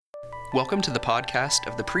Welcome to the podcast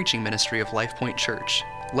of the preaching ministry of Life Point Church,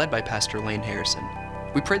 led by Pastor Lane Harrison.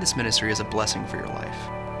 We pray this ministry is a blessing for your life.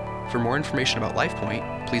 For more information about Life Point,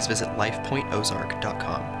 please visit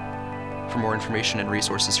lifepointozark.com. For more information and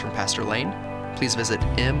resources from Pastor Lane, please visit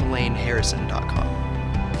mlaneharrison.com.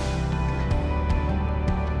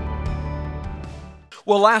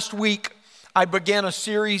 Well, last week I began a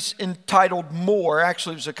series entitled More.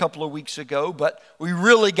 Actually, it was a couple of weeks ago, but we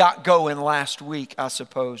really got going last week, I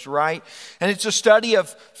suppose, right? And it's a study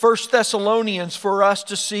of 1 Thessalonians for us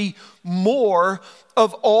to see more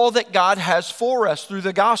of all that God has for us through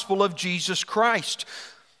the gospel of Jesus Christ.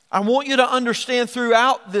 I want you to understand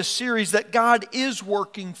throughout this series that God is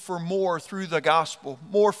working for more through the gospel.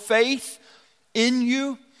 More faith in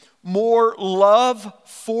you, more love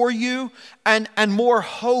for you, and more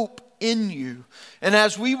hope in you. And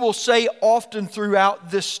as we will say often throughout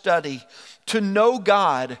this study, to know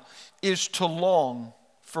God is to long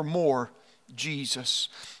for more Jesus.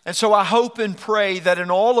 And so I hope and pray that in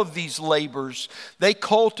all of these labors, they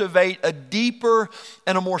cultivate a deeper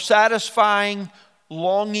and a more satisfying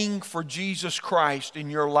longing for Jesus Christ in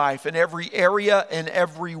your life, in every area, in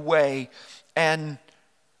every way, and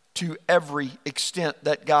to every extent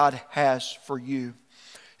that God has for you.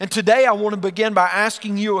 And today I want to begin by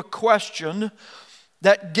asking you a question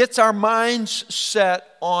that gets our minds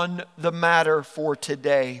set on the matter for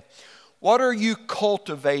today. What are you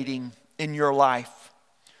cultivating in your life?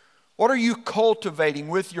 What are you cultivating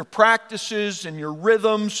with your practices and your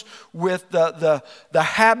rhythms, with the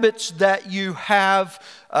habits that you have,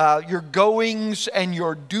 your goings and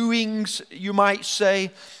your doings, you might say?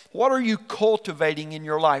 What are you cultivating in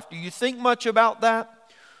your life? Do you think much about that?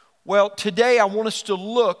 Well, today I want us to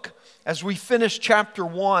look, as we finish chapter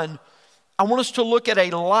 1, I want us to look at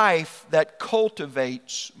a life that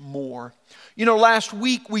cultivates more. You know, last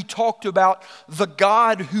week we talked about the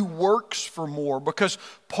God who works for more, because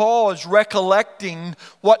Paul is recollecting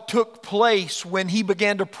what took place when he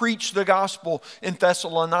began to preach the gospel in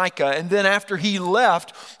Thessalonica. And then after he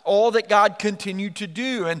left, all that God continued to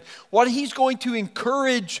do. And what he's going to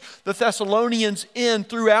encourage the Thessalonians in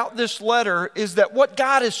throughout this letter is that what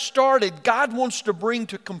God has started, God wants to bring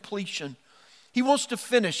to completion. He wants to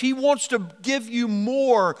finish. He wants to give you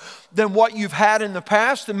more than what you've had in the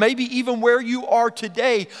past, and maybe even where you are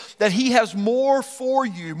today, that He has more for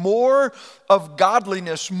you, more of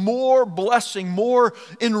godliness, more blessing, more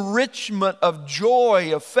enrichment of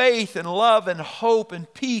joy, of faith and love and hope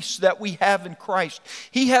and peace that we have in Christ.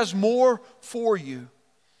 He has more for you.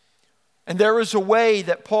 And there is a way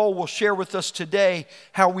that Paul will share with us today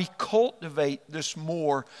how we cultivate this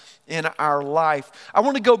more in our life. I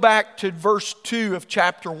want to go back to verse 2 of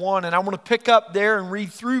chapter 1, and I want to pick up there and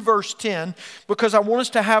read through verse 10, because I want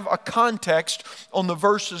us to have a context on the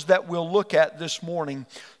verses that we'll look at this morning.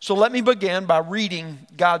 So let me begin by reading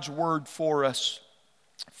God's word for us.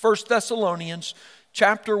 1 Thessalonians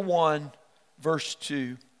chapter 1, verse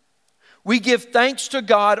 2. We give thanks to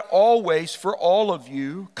God always for all of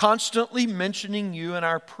you, constantly mentioning you in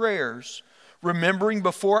our prayers, remembering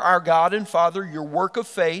before our God and Father your work of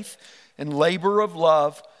faith and labor of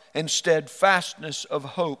love and steadfastness of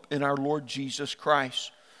hope in our Lord Jesus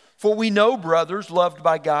Christ. For we know, brothers, loved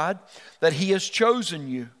by God, that He has chosen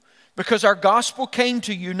you, because our gospel came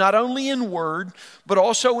to you not only in word, but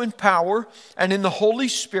also in power and in the Holy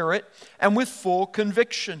Spirit and with full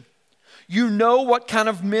conviction. You know what kind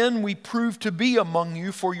of men we proved to be among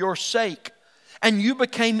you for your sake, and you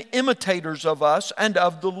became imitators of us and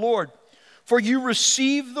of the Lord. For you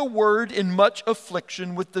received the word in much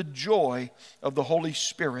affliction with the joy of the Holy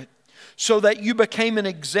Spirit, so that you became an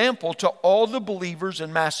example to all the believers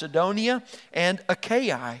in Macedonia and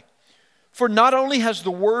Achaia. For not only has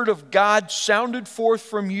the word of God sounded forth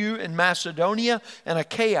from you in Macedonia and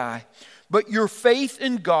Achaia, but your faith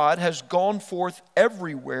in God has gone forth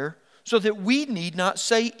everywhere, so that we need not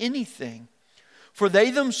say anything. For they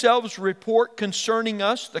themselves report concerning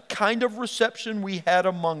us the kind of reception we had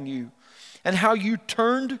among you, and how you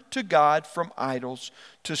turned to God from idols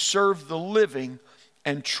to serve the living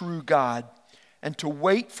and true God, and to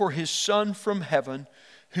wait for His Son from heaven,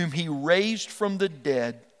 whom He raised from the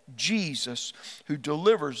dead, Jesus, who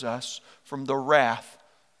delivers us from the wrath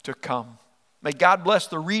to come. May God bless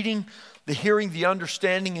the reading, the hearing, the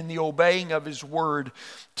understanding, and the obeying of His word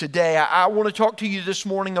today. I want to talk to you this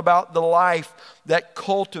morning about the life that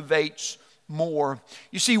cultivates more.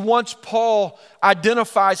 You see, once Paul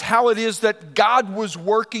identifies how it is that God was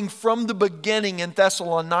working from the beginning in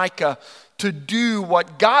Thessalonica to do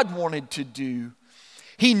what God wanted to do,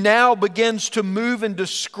 he now begins to move and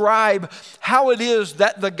describe how it is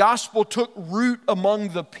that the gospel took root among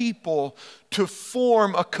the people to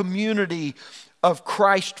form a community of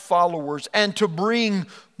Christ followers and to bring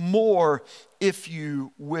more, if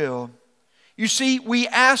you will. You see, we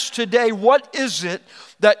ask today, what is it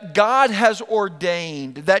that God has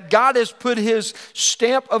ordained, that God has put His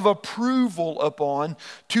stamp of approval upon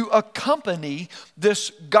to accompany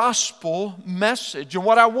this gospel message? And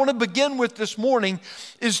what I want to begin with this morning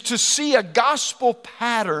is to see a gospel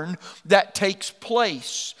pattern that takes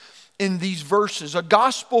place in these verses, a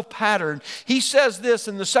gospel pattern. He says this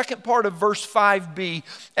in the second part of verse 5b,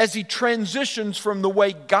 as he transitions from the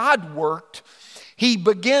way God worked. He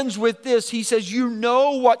begins with this. He says, you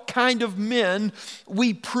know what kind of men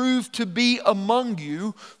we prove to be among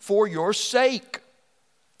you for your sake.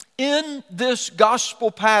 In this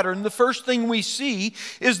gospel pattern, the first thing we see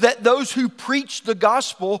is that those who preached the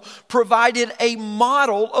gospel provided a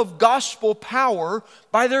model of gospel power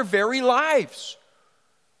by their very lives.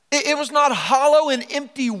 It was not hollow and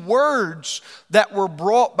empty words that were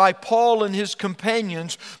brought by Paul and his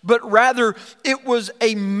companions, but rather it was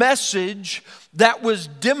a message that was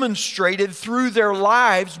demonstrated through their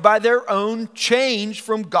lives by their own change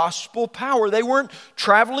from gospel power. They weren't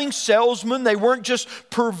traveling salesmen, they weren't just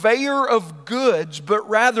purveyor of goods, but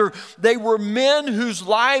rather they were men whose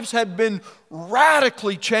lives had been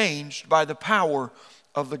radically changed by the power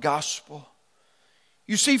of the gospel.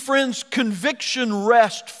 You see, friends, conviction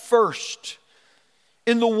rests first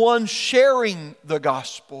in the one sharing the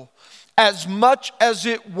gospel as much as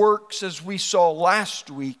it works, as we saw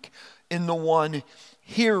last week, in the one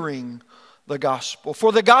hearing the gospel.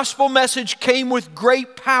 For the gospel message came with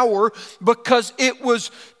great power because it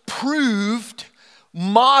was proved,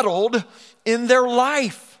 modeled in their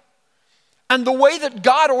life. And the way that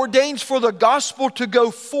God ordains for the gospel to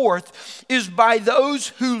go forth is by those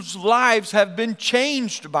whose lives have been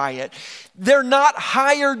changed by it. They're not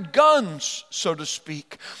hired guns, so to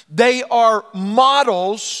speak. They are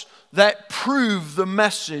models that prove the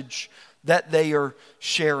message that they are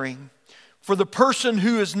sharing. For the person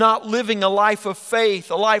who is not living a life of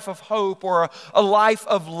faith, a life of hope, or a life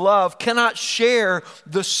of love cannot share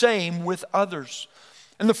the same with others.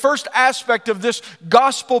 And the first aspect of this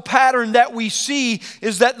gospel pattern that we see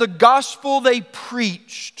is that the gospel they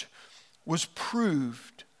preached was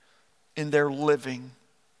proved in their living.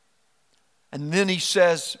 And then he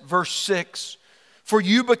says, verse 6, for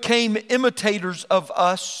you became imitators of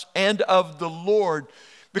us and of the Lord,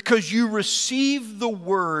 because you received the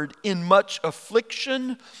word in much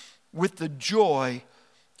affliction with the joy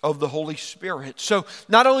of the Holy Spirit. So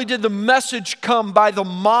not only did the message come by the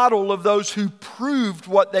model of those who proved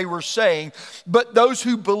what they were saying, but those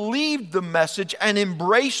who believed the message and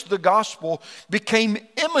embraced the gospel became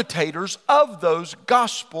imitators of those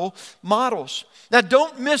gospel models. Now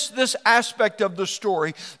don't miss this aspect of the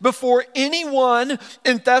story. Before anyone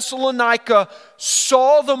in Thessalonica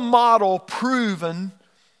saw the model proven,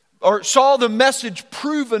 or saw the message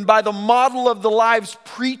proven by the model of the lives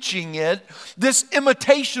preaching it, this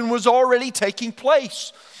imitation was already taking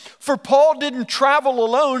place. For Paul didn't travel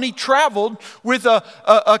alone. He traveled with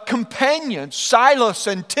a companion, Silas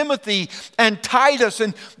and Timothy and Titus.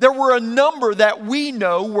 And there were a number that we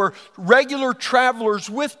know were regular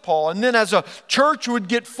travelers with Paul. And then as a church would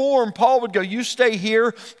get formed, Paul would go, you stay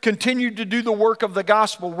here, continue to do the work of the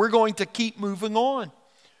gospel. We're going to keep moving on.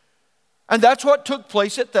 And that's what took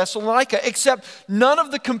place at Thessalonica, except none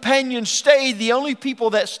of the companions stayed. The only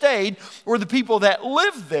people that stayed were the people that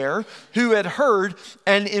lived there who had heard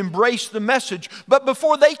and embraced the message. But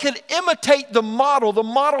before they could imitate the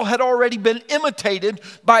model had already been imitated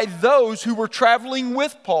by those who were traveling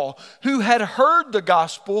with Paul, who had heard the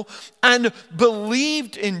gospel and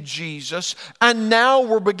believed in Jesus, and now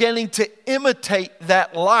were beginning to imitate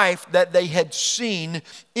that life that they had seen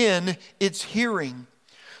in its hearing.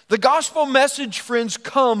 The gospel message, friends,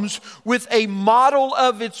 comes with a model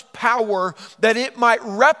of its power that it might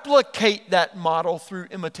replicate that model through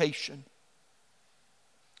imitation.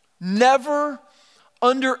 Never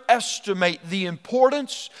underestimate the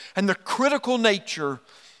importance and the critical nature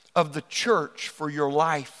of the church for your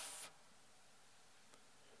life.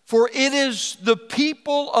 For it is the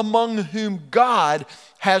people among whom God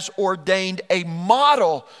has ordained a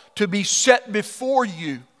model to be set before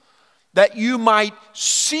you, that you might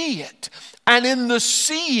see it. And in the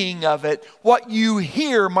seeing of it, what you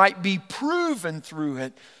hear might be proven through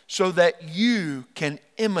it so that you can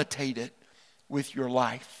imitate it with your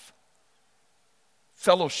life.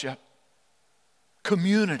 Fellowship,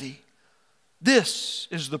 community. This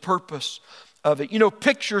is the purpose of it. You know,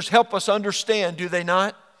 pictures help us understand, do they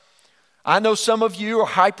not? I know some of you are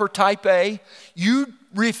hyper type A. You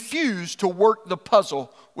refuse to work the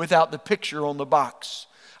puzzle without the picture on the box.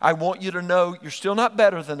 I want you to know you're still not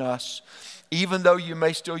better than us, even though you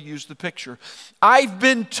may still use the picture. I've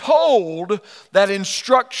been told that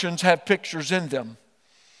instructions have pictures in them.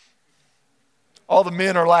 All the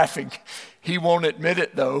men are laughing. He won't admit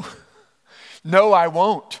it though. No, I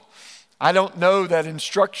won't. I don't know that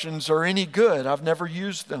instructions are any good. I've never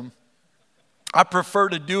used them. I prefer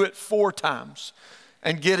to do it 4 times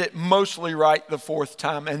and get it mostly right the 4th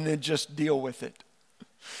time and then just deal with it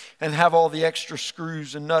and have all the extra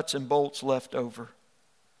screws and nuts and bolts left over.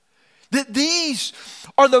 These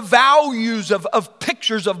are the values of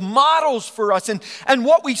pictures, of models for us. And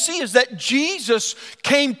what we see is that Jesus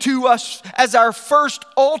came to us as our first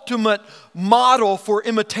ultimate model for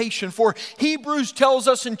imitation. For Hebrews tells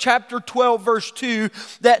us in chapter 12, verse 2,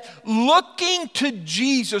 that looking to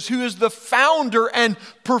Jesus, who is the founder and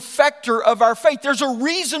perfecter of our faith, there's a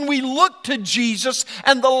reason we look to Jesus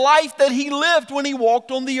and the life that he lived when he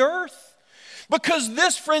walked on the earth. Because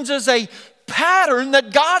this, friends, is a pattern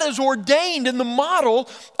that God has ordained in the model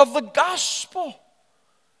of the gospel.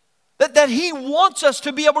 That he wants us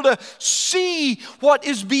to be able to see what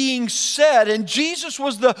is being said. And Jesus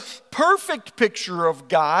was the perfect picture of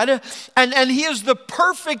God. And he is the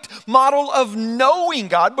perfect model of knowing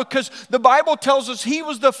God, because the Bible tells us he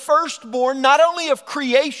was the firstborn not only of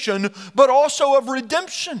creation, but also of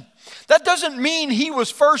redemption. That doesn't mean he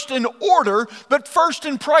was first in order, but first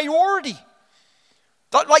in priority.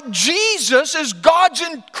 Like Jesus is God's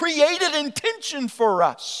created intention for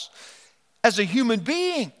us as a human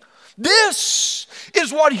being. This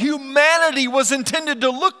is what humanity was intended to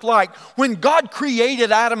look like when God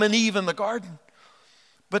created Adam and Eve in the garden.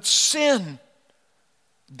 But sin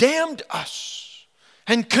damned us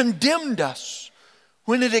and condemned us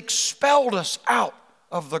when it expelled us out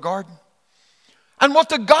of the garden. And what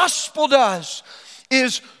the gospel does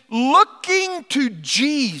is, looking to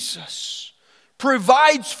Jesus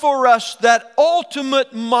provides for us that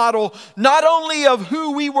ultimate model, not only of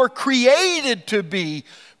who we were created to be,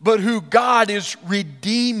 but who God is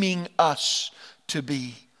redeeming us to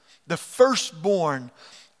be. The firstborn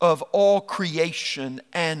of all creation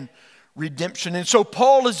and redemption. And so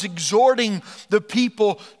Paul is exhorting the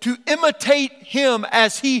people to imitate him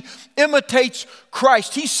as he imitates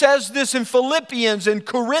Christ. He says this in Philippians and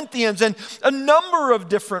Corinthians and a number of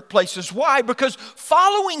different places. Why? Because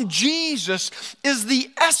following Jesus is the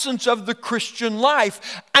essence of the Christian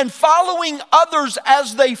life. And following others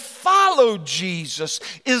as they follow Jesus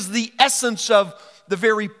is the essence of the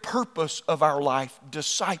very purpose of our life,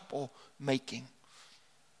 disciple making.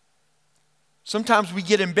 Sometimes we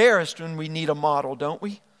get embarrassed when we need a model, don't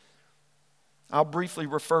we? I'll briefly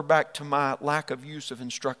refer back to my lack of use of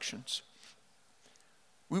instructions.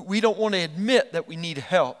 We don't want to admit that we need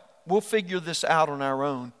help. We'll figure this out on our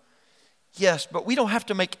own. Yes, but we don't have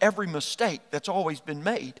to make every mistake that's always been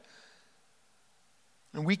made.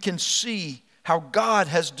 And we can see how God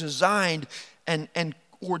has designed and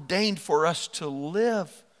ordained for us to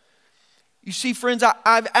live. You see, friends,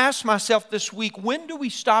 I've asked myself this week, when do we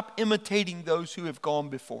stop imitating those who have gone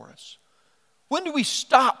before us? When do we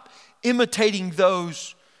stop imitating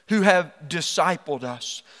those who have discipled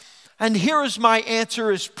us? And here is my answer,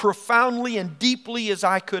 as profoundly and deeply as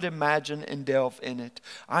I could imagine and delve in it.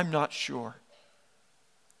 I'm not sure.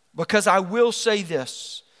 Because I will say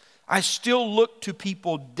this, I still look to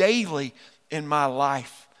people daily in my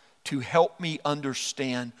life to help me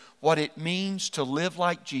understand what it means to live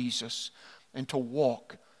like Jesus and to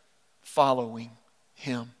walk following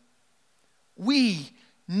him. We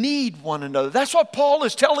need one another. That's what Paul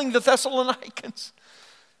is telling the Thessalonians.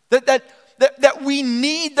 That we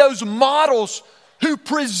need those models who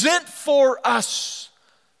present for us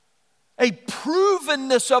a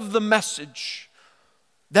provenness of the message,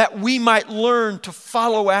 that we might learn to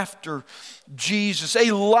follow after Jesus.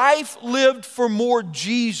 A life lived for more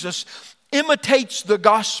Jesus imitates the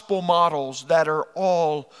gospel models that are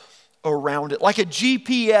all around it. Like a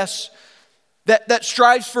GPS that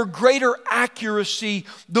strives for greater accuracy,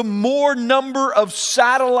 the more number of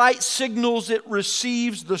satellite signals it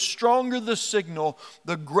receives, the stronger the signal,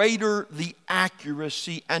 the greater the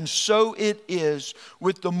accuracy. And so it is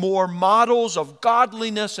with the more models of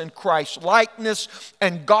godliness and Christ-likeness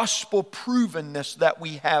and gospel provenness that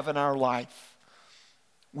we have in our life.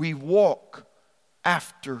 We walk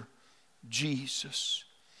after Jesus.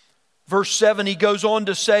 Verse 7, he goes on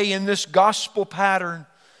to say in this gospel pattern,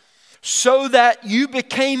 so that you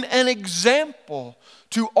became an example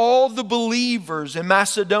to all the believers in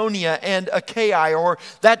Macedonia and Achaia, or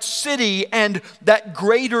that city and that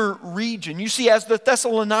greater region. You see, as the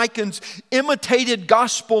Thessalonians imitated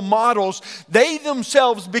gospel models, they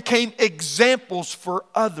themselves became examples for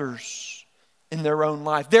others in their own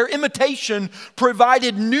life. Their imitation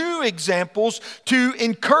provided new examples to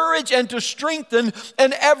encourage and to strengthen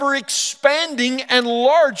an ever-expanding and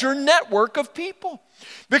larger network of people.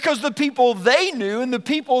 Because the people they knew and the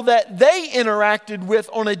people that they interacted with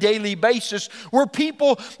on a daily basis were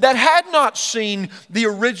people that had not seen the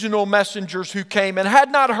original messengers who came and had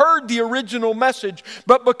not heard the original message.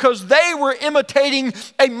 But because they were imitating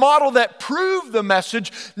a model that proved the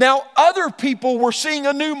message, now other people were seeing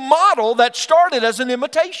a new model that started as an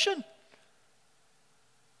imitation.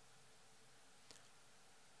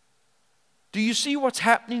 Do you see what's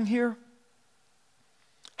happening here?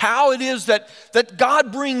 How it is that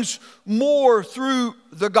God brings more through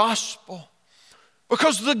the gospel.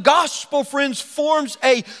 Because the gospel, friends, forms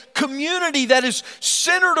a community that is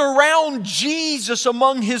centered around Jesus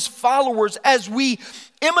among His followers as we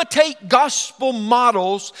imitate gospel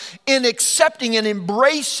models in accepting and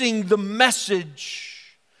embracing the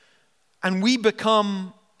message. And we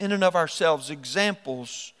become, in and of ourselves,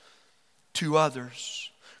 examples to others.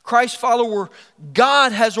 Christ follower,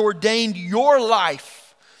 God has ordained your life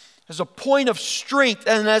as a point of strength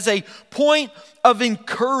and as a point of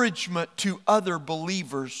encouragement to other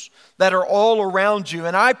believers that are all around you.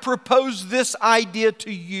 And I propose this idea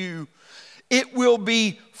to you. It will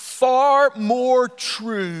be far more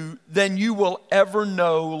true than you will ever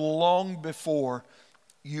know long before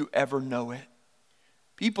you ever know it.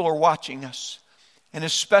 People are watching us, and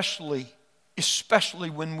especially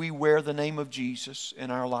when we wear the name of Jesus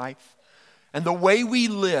in our life. And the way we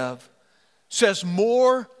live says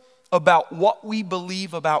more about what we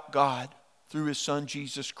believe about God through His Son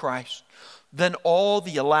Jesus Christ than all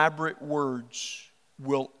the elaborate words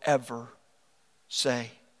will ever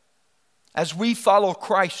say. As we follow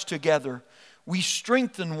Christ together, we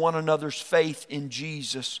strengthen one another's faith in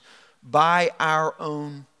Jesus by our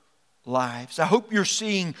own lives. I hope you're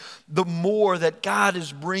seeing the more that God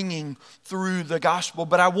is bringing through the gospel,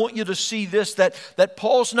 but I want you to see this, that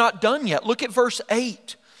Paul's not done yet. Look at verse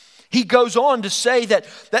 8. He goes on to say that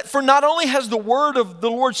for not only has the word of the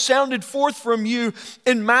Lord sounded forth from you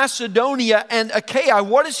in Macedonia and Achaia,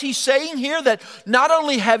 what is he saying here? That not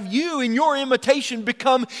only have you in your imitation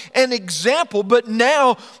become an example, but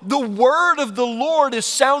now the word of the Lord is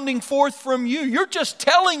sounding forth from you. You're just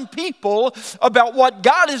telling people about what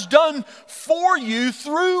God has done for you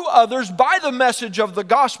through others by the message of the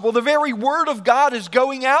gospel. The very word of God is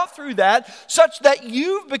going out through that, such that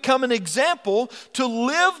you've become an example to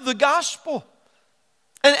live the gospel.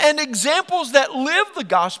 And examples that live the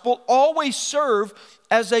gospel always serve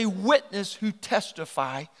as a witness who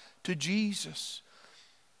testify to Jesus.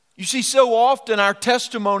 You see, so often our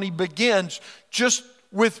testimony begins just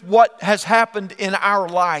with what has happened in our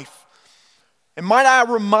life. And might I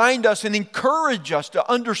remind us and encourage us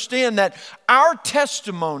to understand that our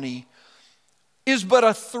testimony is but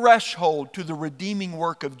a threshold to the redeeming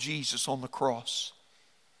work of Jesus on the cross.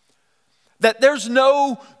 That there's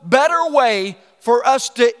no better way for us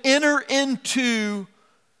to enter into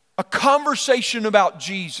a conversation about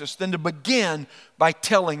Jesus than to begin by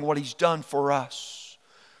telling what He's done for us.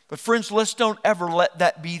 But friends, let's don't ever let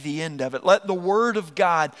that be the end of it. Let the Word of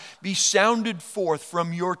God be sounded forth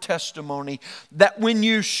from your testimony, that when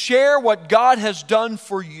you share what God has done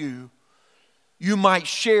for you, you might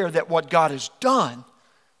share that what God has done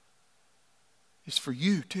is for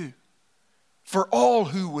you too, for all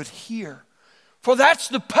who would hear. For that's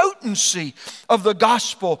the potency of the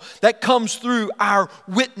gospel that comes through our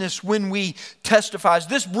witness when we testify.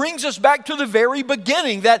 This brings us back to the very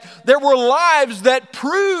beginning, that there were lives that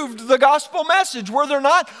proved the gospel message. Were there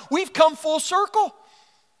not? We've come full circle.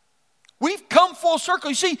 We've come full circle.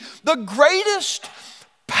 You see, the greatest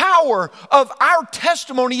power of our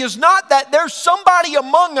testimony is not that there's somebody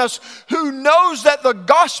among us who knows that the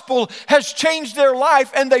gospel has changed their life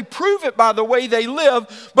and they prove it by the way they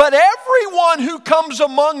live, but everyone who comes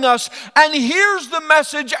among us and hears the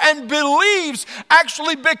message and believes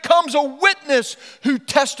actually becomes a witness who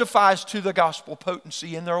testifies to the gospel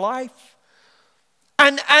potency in their life.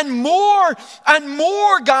 And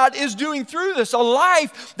more God is doing through this. A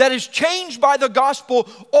life that is changed by the gospel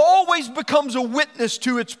always becomes a witness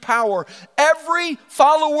to its power. Every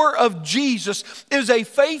follower of Jesus is a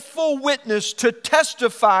faithful witness to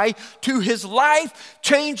testify to his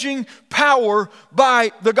life-changing power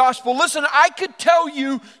by the gospel. Listen, I could tell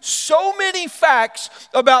you so many facts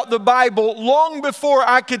about the Bible long before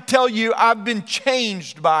I could tell you I've been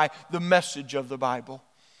changed by the message of the Bible.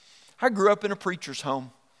 I grew up in a preacher's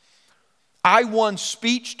home. I won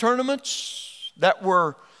speech tournaments that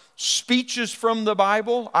were speeches from the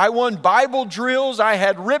Bible. I won Bible drills. I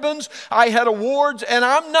had ribbons. I had awards. And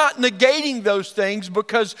I'm not negating those things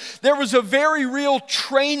because there was a very real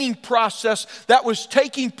training process that was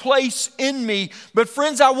taking place in me. But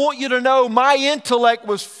friends, I want you to know my intellect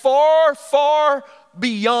was far, far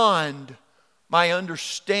beyond my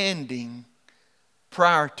understanding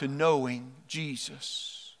prior to knowing Jesus.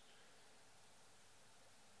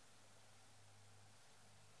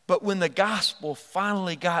 But when the gospel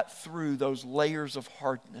finally got through those layers of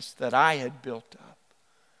hardness that I had built up,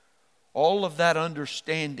 all of that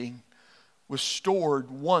understanding was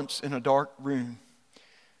stored once in a dark room,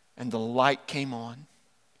 and the light came on.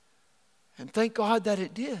 And thank God that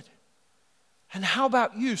it did. And how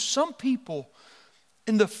about you? Some people,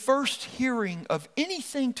 in the first hearing of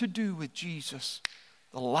anything to do with Jesus,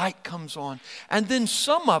 the light comes on. And then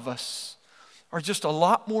some of us are just a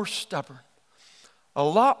lot more stubborn, a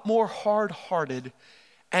lot more hard-hearted,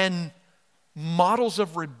 and models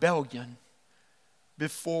of rebellion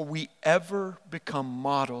before we ever become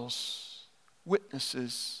models,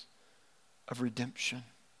 witnesses of redemption.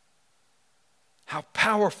 How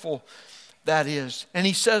powerful that is. And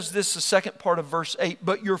he says this, the second part of verse 8,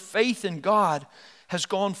 but your faith in God has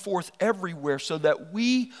gone forth everywhere so that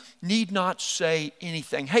we need not say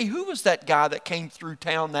anything. Hey, who was that guy that came through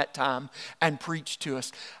town that time and preached to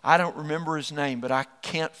us? I don't remember his name, but I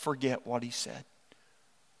can't forget what he said.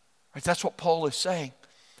 Right, that's what Paul is saying.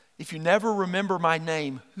 If you never remember my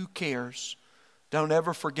name, who cares? Don't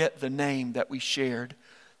ever forget the name that we shared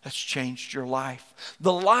that's changed your life.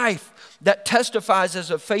 The life that testifies as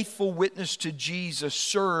a faithful witness to Jesus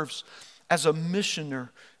serves as a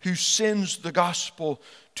missioner who sends the gospel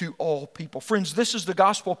to all people. Friends, this is the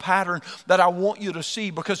gospel pattern that I want you to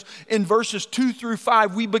see, because in verses 2 through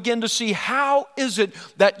 5, we begin to see how is it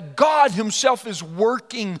that God himself is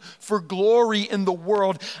working for glory in the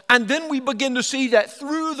world. And then we begin to see that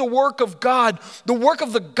through the work of God, the work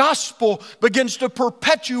of the gospel begins to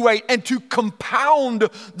perpetuate and to compound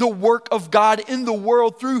the work of God in the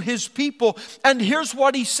world through his people. And here's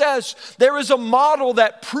what he says. There is a model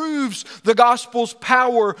that proves the gospel's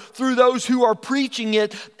power through those who are preaching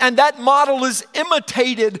it. And that model is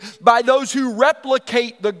imitated by those who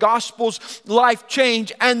replicate the gospel's life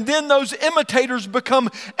change. And then those imitators become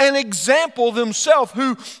an example themselves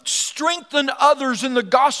who strengthen others in the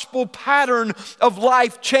gospel pattern of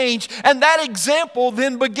life change. And that example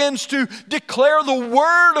then begins to declare the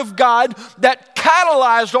word of God that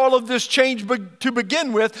catalyzed all of this change to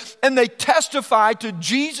begin with. And they testify to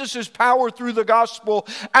Jesus' power through the gospel.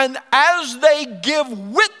 And as they give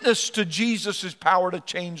witness to Jesus' power to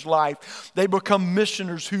change life, they become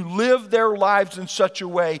missioners who live their lives in such a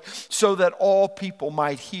way so that all people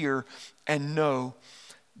might hear and know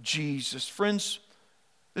Jesus. Friends,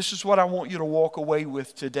 this is what I want you to walk away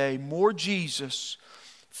with today. More Jesus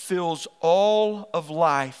fills all of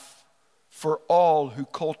life for all who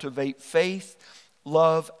cultivate faith,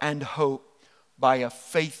 love, and hope by a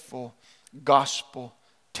faithful gospel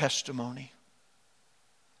testimony.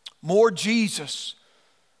 More Jesus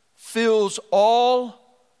fills all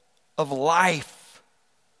of life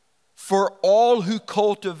for all who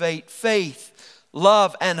cultivate faith,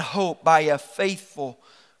 love, and hope by a faithful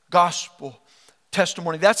gospel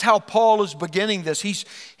testimony. That's how Paul is beginning this.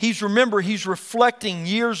 He's reflecting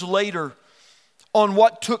years later on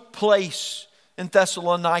what took place in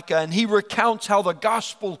Thessalonica, and he recounts how the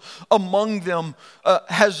gospel among them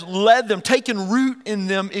has led them, taken root in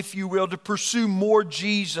them, if you will, to pursue more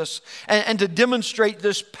Jesus and to demonstrate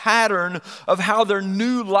this pattern of how their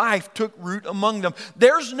new life took root among them.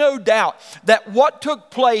 There's no doubt that what took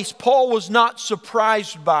place, Paul was not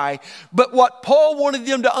surprised by, but what Paul wanted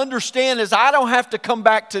them to understand is, I don't have to come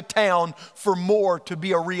back to town for more to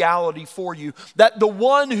be a reality for you. That the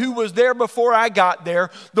one who was there before I got there,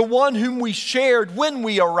 the one whom we shared shared when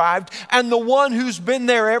we arrived, and the one who's been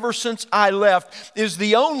there ever since I left is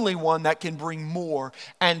the only one that can bring more,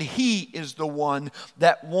 and He is the one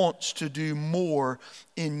that wants to do more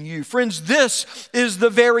in you. Friends, this is the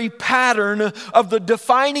very pattern of the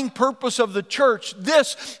defining purpose of the church.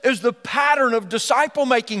 This is the pattern of disciple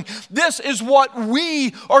making. This is what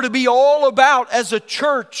we are to be all about as a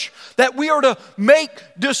church, that we are to make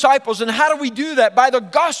disciples. And how do we do that? By the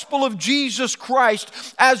gospel of Jesus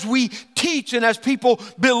Christ, as we teach and as people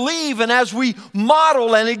believe and as we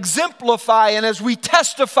model and exemplify and as we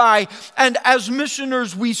testify, and as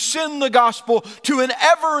missioners we send the gospel to an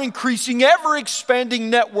ever-increasing, ever-expanding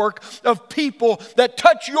network of people that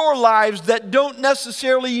touch your lives that don't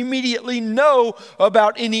necessarily immediately know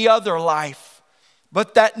about any other life.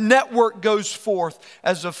 But that network goes forth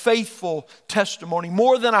as a faithful testimony.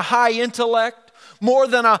 More than a high intellect, more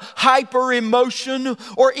than a hyper emotion,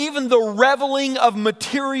 or even the reveling of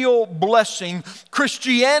material blessing,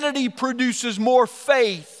 Christianity produces more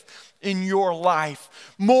faith in your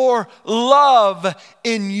life, more love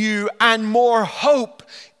in you, and more hope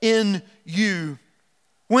in you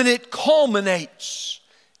when it culminates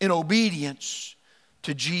in obedience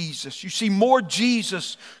to Jesus. You see, more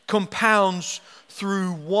Jesus compounds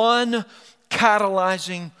through one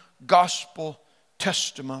catalyzing gospel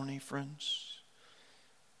testimony, friends.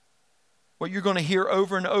 What you're going to hear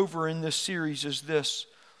over and over in this series is this: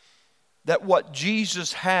 that what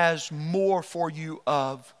Jesus has more for you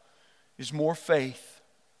of is more faith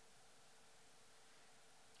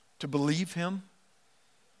to believe Him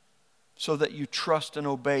so that you trust and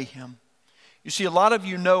obey Him. You see, a lot of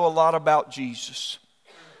you know a lot about Jesus,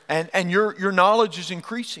 and your knowledge is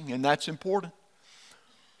increasing, and that's important.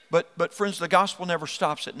 But friends, the gospel never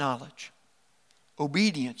stops at knowledge.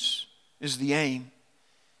 Obedience is the aim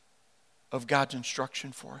of God's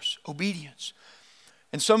instruction for us. Obedience.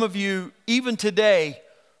 And some of you, even today,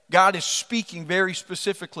 God is speaking very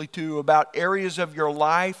specifically to about areas of your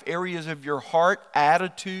life, areas of your heart,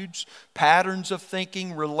 attitudes, patterns of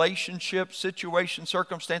thinking, relationships, situations,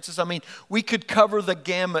 circumstances. I mean, we could cover the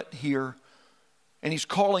gamut here. And He's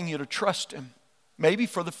calling you to trust Him. Maybe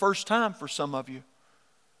for the first time for some of you.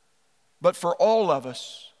 But for all of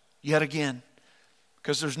us, yet again,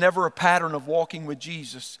 because there's never a pattern of walking with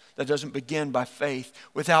Jesus that doesn't begin by faith.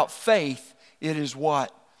 Without faith, it is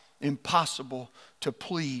what? Impossible to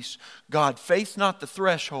please God. Faith's not the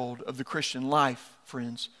threshold of the Christian life,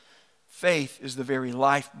 friends. Faith is the very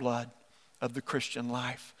lifeblood of the Christian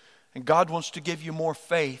life. And God wants to give you more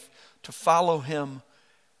faith to follow Him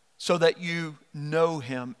so that you know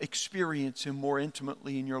Him, experience Him more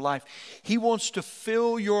intimately in your life. He wants to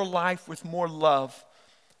fill your life with more love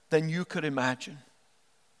than you could imagine.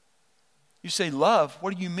 You say, love?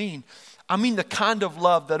 What do you mean? I mean the kind of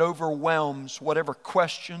love that overwhelms whatever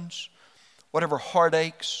questions, whatever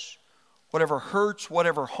heartaches, whatever hurts,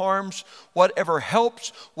 whatever harms, whatever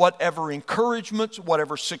helps, whatever encouragements,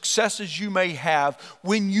 whatever successes you may have.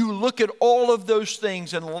 When you look at all of those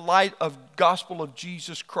things in light of the gospel of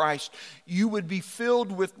Jesus Christ, you would be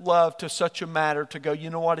filled with love to such a matter to go, you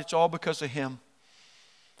know what, it's all because of Him.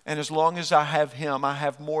 And as long as I have Him, I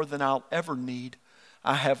have more than I'll ever need.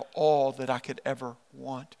 I have all that I could ever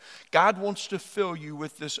want. God wants to fill you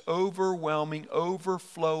with this overwhelming,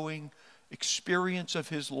 overflowing experience of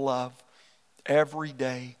His love every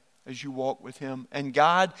day as you walk with Him. And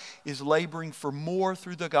God is laboring for more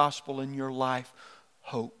through the gospel in your life.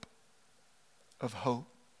 Hope. Of hope.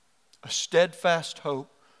 A steadfast hope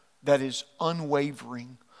that is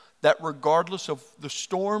unwavering. That regardless of the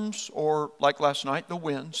storms or, like last night, the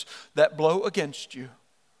winds that blow against you,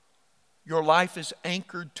 your life is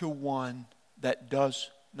anchored to one that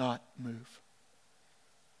does not move.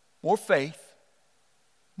 More faith,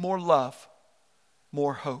 more love,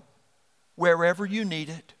 more hope. Wherever you need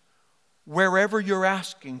it, wherever you're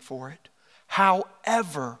asking for it,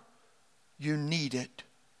 however you need it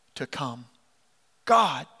to come.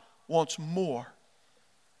 God wants more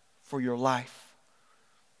for your life.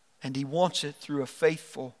 And He wants it through a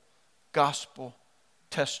faithful gospel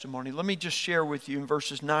testimony. Let me just share with you in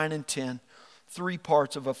verses 9 and 10, 3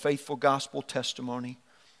 parts of a faithful gospel testimony.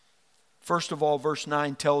 First of all, verse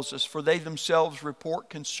 9 tells us, for they themselves report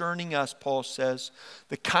concerning us, Paul says,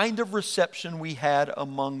 the kind of reception we had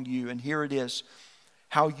among you. And here it is,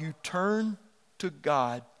 how you turn to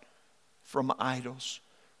God from idols.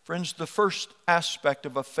 Friends, the first aspect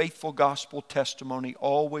of a faithful gospel testimony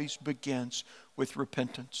always begins with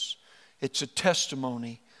repentance. It's a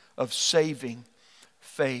testimony of saving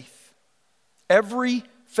faith. Every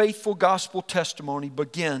faithful gospel testimony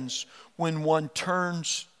begins when one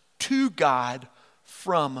turns to God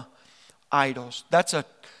from idols. That's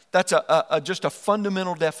That's just a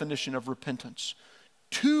fundamental definition of repentance.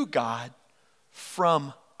 To God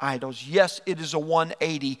from idols. Yes, it is a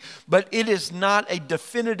 180, but it is not a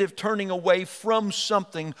definitive turning away from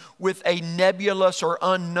something with a nebulous or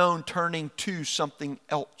unknown turning to something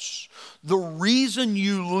else. The reason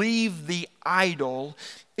you leave the idol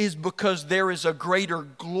is because there is a greater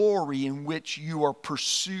glory in which you are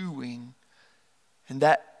pursuing, and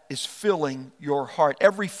that is filling your heart.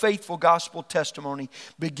 Every faithful gospel testimony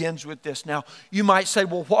begins with this. Now, you might say,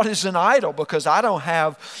 well, what is an idol? Because I don't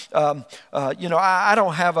have, I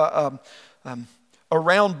don't have a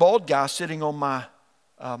round bald guy sitting on my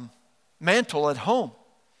mantle at home.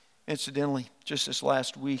 Incidentally, just this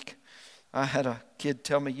last week, I had a kid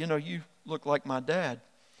tell me, you look like my dad,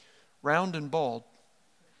 round and bald.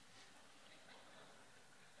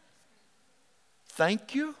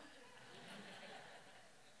 Thank you.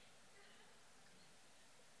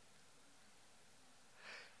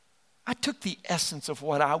 I took the essence of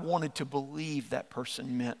what I wanted to believe that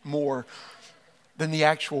person meant more than the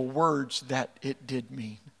actual words that it did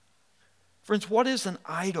mean. Friends, what is an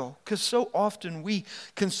idol? Because so often we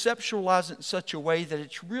conceptualize it in such a way that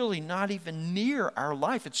it's really not even near our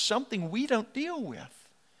life. It's something we don't deal with.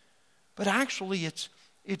 But actually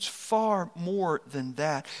it's far more than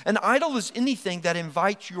that. An idol is anything that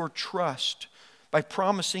invites your trust by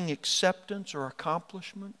promising acceptance or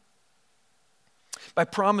accomplishment, by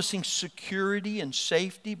promising security and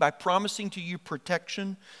safety, by promising to you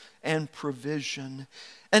protection and provision.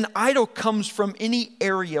 An idol comes from any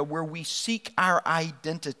area where we seek our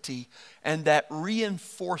identity and that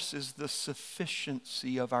reinforces the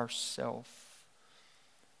sufficiency of ourself.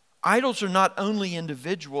 Idols are not only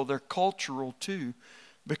individual, they're cultural too,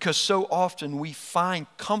 because so often we find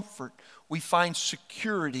comfort, we find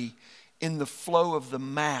security in the flow of the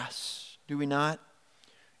mass, do we not?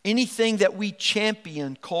 Anything that we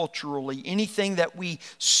champion culturally, anything that we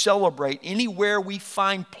celebrate, anywhere we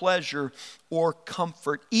find pleasure or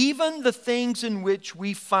comfort, even the things in which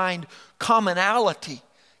we find commonality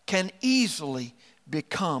can easily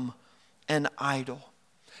become an idol.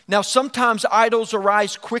 Now, sometimes idols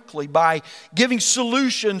arise quickly by giving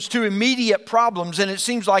solutions to immediate problems, and it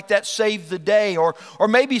seems like that saved the day, or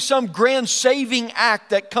maybe some grand saving act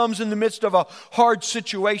that comes in the midst of a hard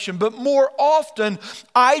situation. But more often,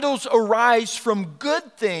 idols arise from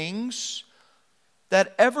good things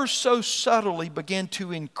that ever so subtly begin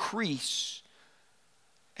to increase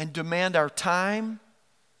and demand our time,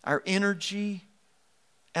 our energy,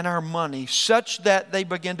 and our money, such that they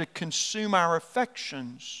begin to consume our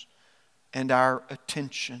affections and our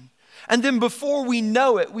attention. And then before we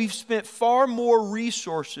know it, we've spent far more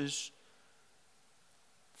resources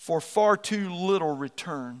for far too little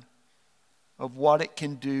return of what it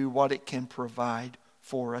can do, what it can provide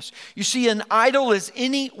for us. You see, an idol is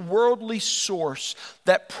any worldly source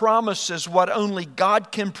that promises what only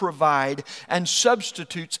God can provide and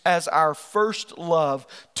substitutes as our first love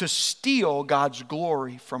to steal God's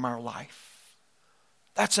glory from our life.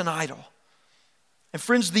 That's an idol. And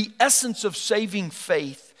friends, the essence of saving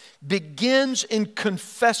faith begins in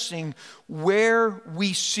confessing where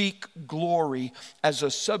we seek glory as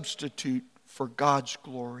a substitute for God's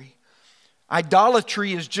glory.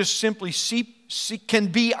 Idolatry is just simply can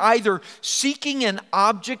be either seeking an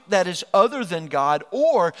object that is other than God,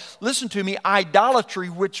 or, listen to me, idolatry,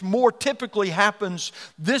 which more typically happens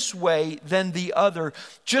this way than the other,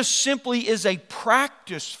 just simply is a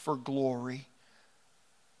practice for glory.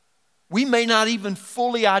 We may not even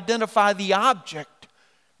fully identify the object,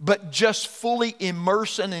 but just fully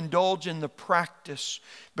immerse and indulge in the practice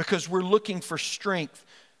because we're looking for strength,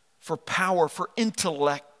 for power, for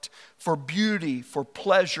intellect, for beauty, for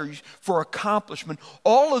pleasure, for accomplishment.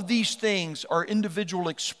 All of these things are individual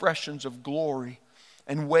expressions of glory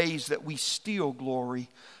and ways that we steal glory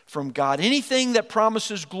from God. Anything that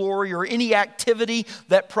promises glory or any activity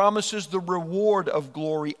that promises the reward of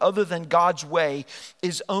glory other than God's way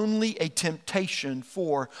is only a temptation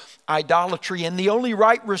for idolatry. And the only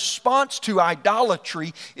right response to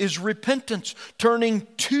idolatry is repentance, turning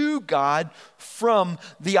to God from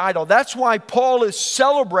the idol. That's why Paul is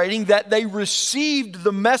celebrating that they received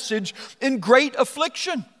the message in great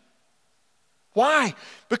affliction. Why?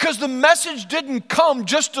 Because the message didn't come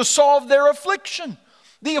just to solve their affliction.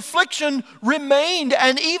 The affliction remained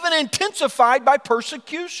and even intensified by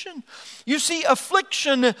persecution. You see,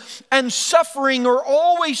 affliction and suffering are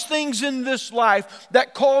always things in this life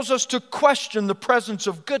that cause us to question the presence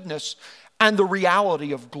of goodness and the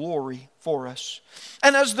reality of glory for us.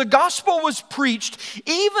 And as the gospel was preached,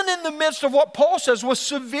 even in the midst of what Paul says was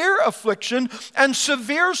severe affliction and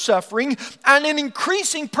severe suffering and an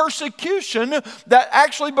increasing persecution that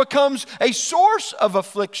actually becomes a source of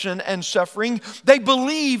affliction and suffering, they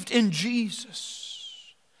believed in Jesus.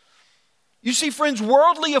 You see, friends,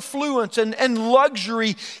 worldly affluence and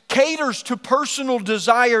luxury caters to personal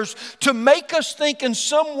desires to make us think in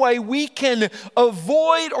some way we can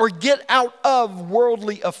avoid or get out of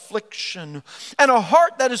worldly affliction. And a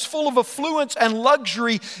heart that is full of affluence and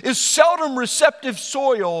luxury is seldom receptive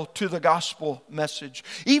soil to the gospel message.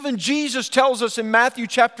 Even Jesus tells us in Matthew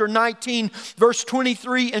chapter 19, verse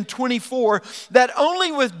 23 and 24, that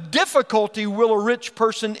only with difficulty will a rich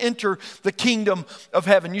person enter the kingdom of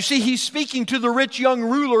heaven. You see, he's speaking to the rich young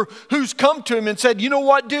ruler who's come to him and said, you know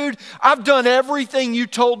what, dude? I've done everything you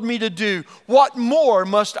told me to do. What more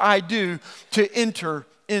must I do to enter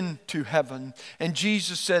into heaven? And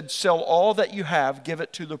Jesus said, sell all that you have, give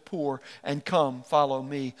it to the poor, and come, follow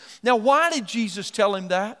me. Now, why did Jesus tell him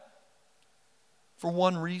that? For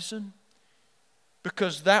one reason.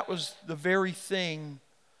 Because that was the very thing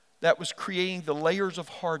that was creating the layers of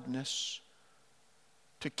hardness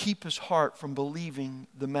to keep his heart from believing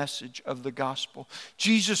the message of the gospel.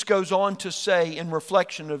 Jesus goes on to say in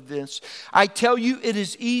reflection of this, I tell you, it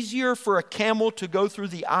is easier for a camel to go through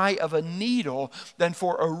the eye of a needle than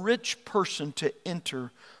for a rich person to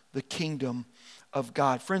enter the kingdom of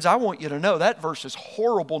God. Friends, I want you to know that verse is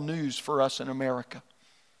horrible news for us in America.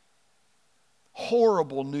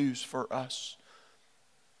 Horrible news for us.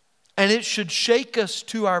 And it should shake us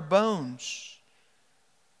to our bones.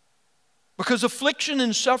 Because affliction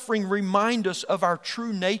and suffering remind us of our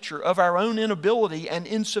true nature, of our own inability and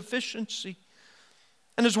insufficiency.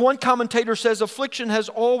 And as one commentator says, affliction has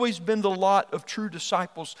always been the lot of true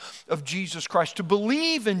disciples of Jesus Christ. To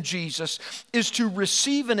believe in Jesus is to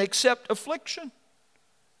receive and accept affliction.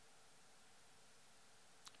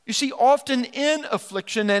 You see, often in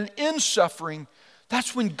affliction and in suffering,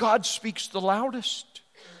 that's when God speaks the loudest.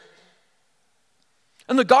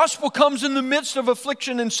 And the gospel comes in the midst of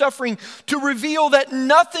affliction and suffering to reveal that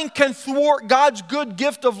nothing can thwart God's good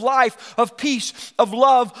gift of life, of peace, of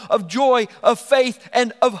love, of joy, of faith,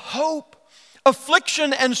 and of hope.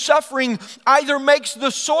 Affliction and suffering either makes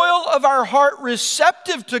the soil of our heart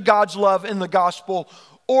receptive to God's love in the gospel,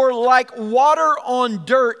 or like water on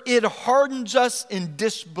dirt, it hardens us in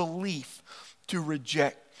disbelief to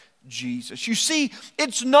reject Jesus. You see,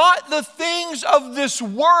 it's not the things of this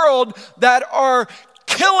world that are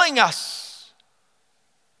killing us.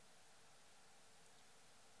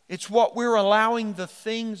 It's what we're allowing the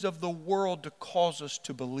things of the world to cause us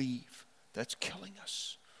to believe that's killing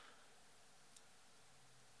us.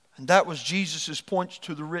 And that was Jesus' point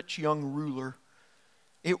to the rich young ruler.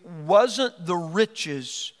 It wasn't the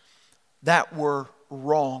riches that were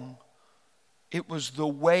wrong. It was the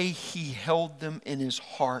way he held them in his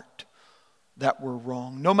heart that were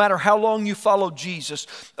wrong. No matter how long you follow Jesus,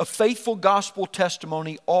 a faithful gospel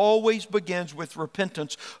testimony always begins with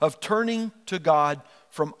repentance of turning to God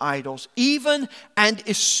from idols, even and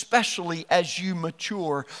especially as you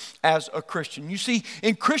mature as a Christian. You see,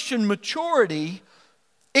 in Christian maturity,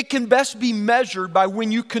 it can best be measured by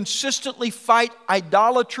when you consistently fight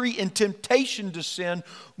idolatry and temptation to sin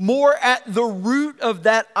more at the root of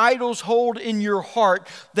that idol's hold in your heart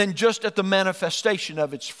than just at the manifestation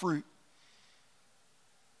of its fruit.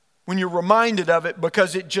 When you're reminded of it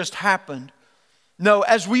because it just happened. No,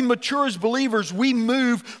 as we mature as believers, we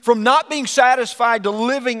move from not being satisfied to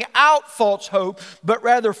living out false hope, but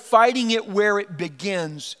rather fighting it where it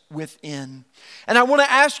begins within. And I want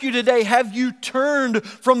to ask you today, have you turned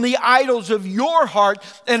from the idols of your heart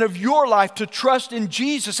and of your life to trust in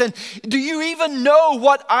Jesus? And do you even know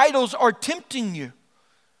what idols are tempting you?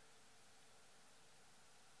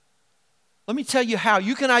 Let me tell you how.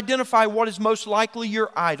 You can identify what is most likely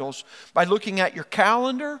your idols by looking at your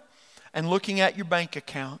calendar and looking at your bank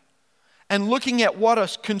account and looking at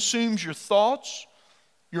what consumes your thoughts,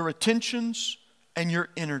 your attentions, and your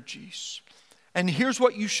energies. And here's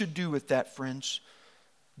what you should do with that, friends.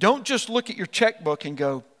 Don't just look at your checkbook and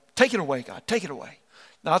go, take it away, God, take it away.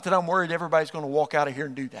 Not that I'm worried everybody's going to walk out of here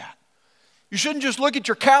and do that. You shouldn't just look at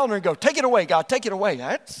your calendar and go, take it away, God, take it away.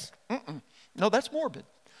 No, that's morbid.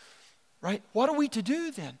 Right? What are we to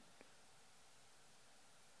do then?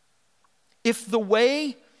 If the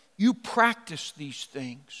way you practice these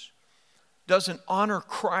things doesn't honor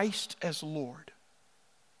Christ as Lord,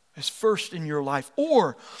 as first in your life,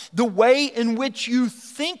 or the way in which you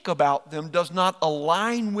think about them does not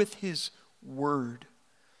align with His Word,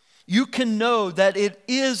 you can know that it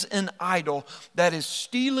is an idol that is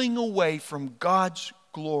stealing away from God's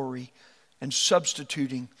glory and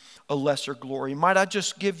substituting a lesser glory. Might I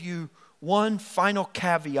just give you one final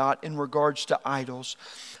caveat in regards to idols?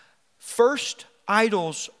 First,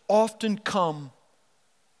 idols often come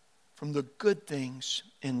from the good things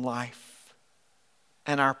in life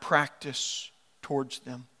and our practice towards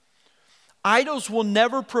them. Idols will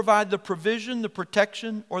never provide the provision, the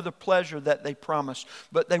protection, or the pleasure that they promise,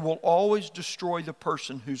 but they will always destroy the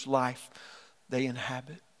person whose life they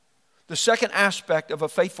inhabit. The second aspect of a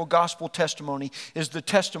faithful gospel testimony is the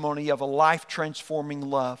testimony of a life-transforming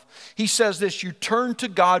love. He says this, you turn to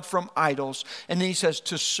God from idols, and then he says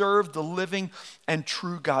to serve the living and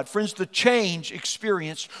true God. Friends, the change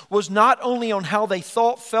experienced was not only on how they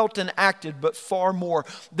thought, felt, and acted, but far more.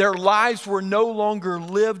 Their lives were no longer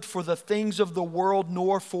lived for the things of the world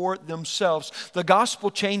nor for themselves. The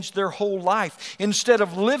gospel changed their whole life. Instead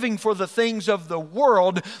of living for the things of the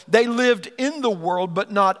world, they lived in the world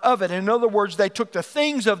but not of it. In other words, they took the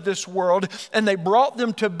things of this world and they brought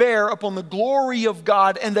them to bear upon the glory of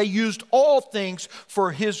God, and they used all things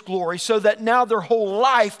for His glory, so that now their whole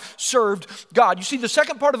life served God. You see, the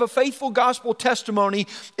second part of a faithful gospel testimony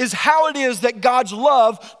is how it is that God's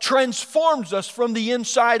love transforms us from the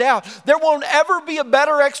inside out. There won't ever be a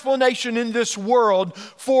better explanation in this world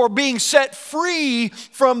for being set free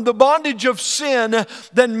from the bondage of sin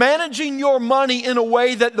than managing your money in a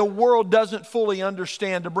way that the world doesn't fully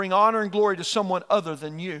understand, to bring honor and glory to someone other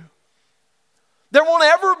than you. There won't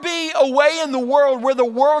ever be a way in the world where the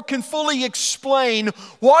world can fully explain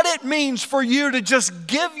what it means for you to just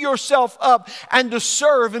give yourself up and to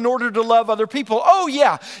serve in order to love other people. Oh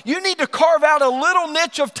yeah, you need to carve out a little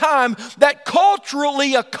niche of time that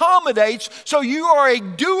culturally accommodates so you are a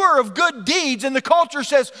doer of good deeds, and the culture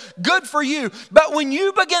says, good for you. But when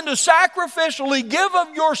you begin to sacrificially give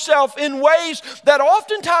of yourself in ways that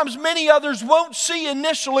oftentimes many others won't see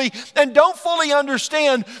initially and don't fully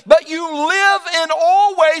understand, but you live in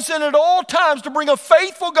all ways and at all times to bring a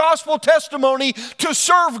faithful gospel testimony to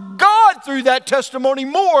serve God through that testimony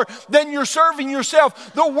more than you're serving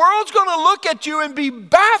yourself, the world's going to look at you and be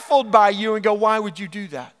baffled by you and go, why would you do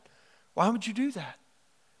that? Why would you do that?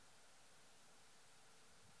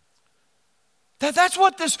 That's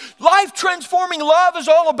what this life-transforming love is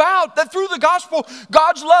all about. That through the gospel,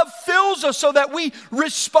 God's love fills us so that we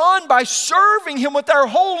respond by serving Him with our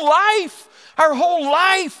whole life. Our whole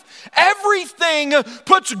life. Everything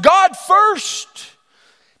puts God first.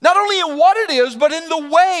 Not only in what it is, but in the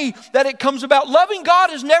way that it comes about. Loving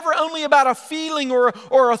God is never only about a feeling or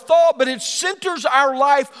a thought, but it centers our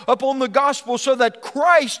life upon the gospel so that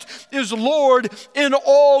Christ is Lord in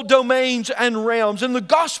all domains and realms. And the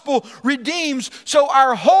gospel redeems, so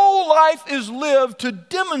our whole life is lived to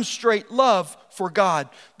demonstrate love for God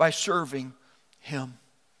by serving Him.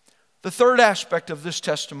 The third aspect of this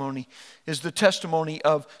testimony is the testimony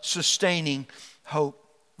of sustaining hope.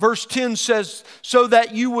 Verse 10 says, so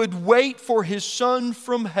that you would wait for His Son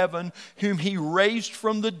from heaven, whom He raised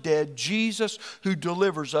from the dead, Jesus, who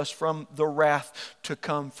delivers us from the wrath to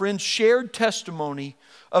come. Friends, shared testimony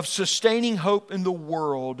of sustaining hope in the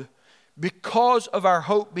world, because of our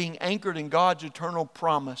hope being anchored in God's eternal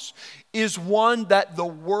promise, is one that the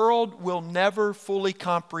world will never fully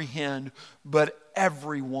comprehend, but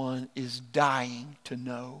everyone is dying to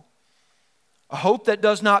know. A hope that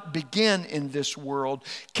does not begin in this world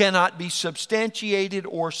cannot be substantiated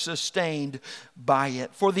or sustained by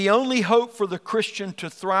it. For the only hope for the Christian to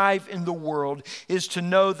thrive in the world is to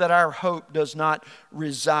know that our hope does not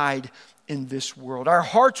reside in this world. Our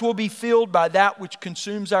hearts will be filled by that which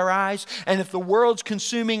consumes our eyes, and if the world's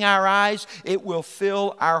consuming our eyes, it will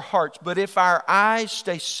fill our hearts. But if our eyes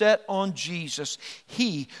stay set on Jesus,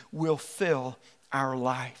 He will fill our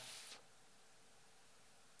life.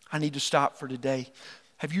 I need to stop for today.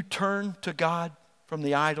 Have you turned to God from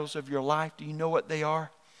the idols of your life? Do you know what they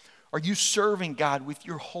are? Are you serving God with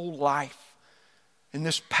your whole life in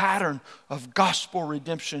this pattern of gospel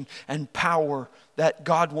redemption and power that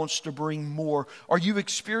God wants to bring more? Are you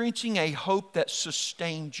experiencing a hope that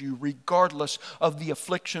sustains you regardless of the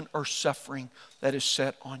affliction or suffering that is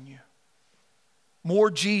set on you?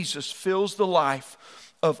 More Jesus fills the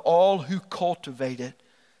life of all who cultivate it.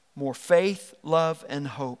 More faith, love, and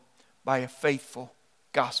hope by a faithful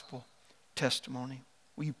gospel testimony.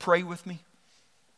 Will you pray with me?